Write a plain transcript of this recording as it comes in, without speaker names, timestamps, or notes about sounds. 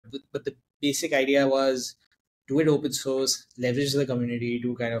but the basic idea was do it open source, leverage the community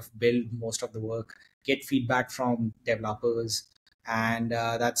to kind of build most of the work, get feedback from developers, and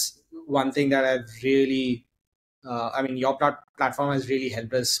that's one thing that I've really, I mean, your platform has really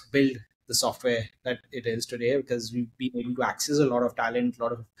helped us build the software that it is today, because we've been able to access a lot of talent, a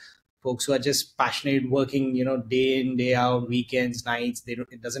lot of folks who are just passionate, working, day in, day out, weekends, nights. They don't,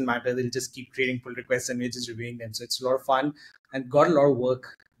 it doesn't matter. They'll just keep creating pull requests and we're just reviewing them. So it's a lot of fun and got a lot of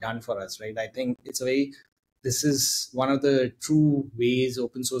work done for us, right? I think this is one of the true ways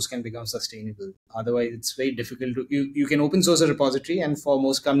open source can become sustainable. Otherwise, it's very difficult to, you can open source a repository, and for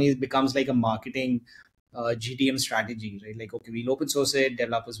most companies, it becomes like a marketing GTM strategy, right? Like, okay, we'll open source it,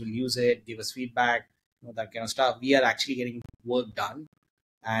 developers will use it, give us feedback, that kind of stuff. We are actually getting work done,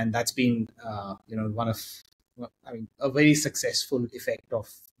 and that's been one of, I mean, a very successful effect of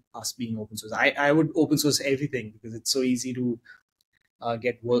us being open source. I would open source everything because it's so easy to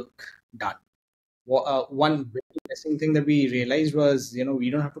get work done. One very interesting thing that we realized was, we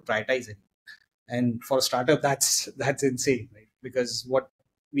don't have to prioritize it, and for a startup, that's insane, right? Because what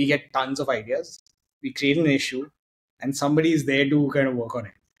we get tons of ideas, we create an issue, and somebody is there to kind of work on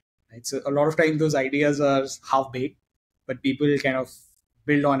it, right? So a lot of times those ideas are half baked, but people kind of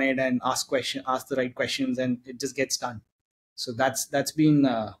build on it and ask the right questions, and it just gets done. So that's been,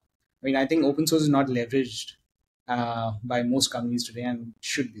 I mean, I think open source is not leveraged by most companies today, and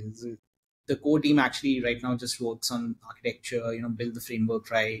should be. The core team actually right now just works on architecture, build the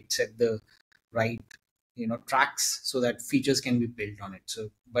framework right, set the right, tracks so that features can be built on it. So,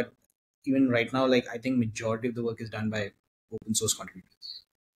 but even right now, like, I think majority of the work is done by open source contributors.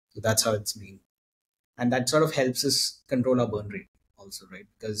 So that's how it's been. And that sort of helps us control our burn rate also, right?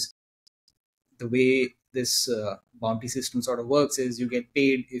 Because the way this bounty system sort of works is you get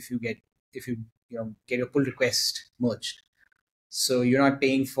paid if you get your pull request merged. So you're not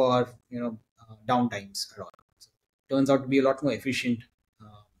paying for downtimes at all. So it turns out to be a lot more efficient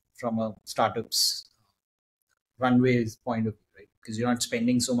from a startup's runway's point of view, right? Because you're not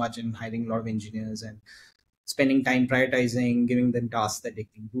spending so much in hiring a lot of engineers and spending time prioritizing, giving them tasks that they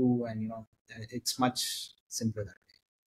can do, and it's much simpler that way.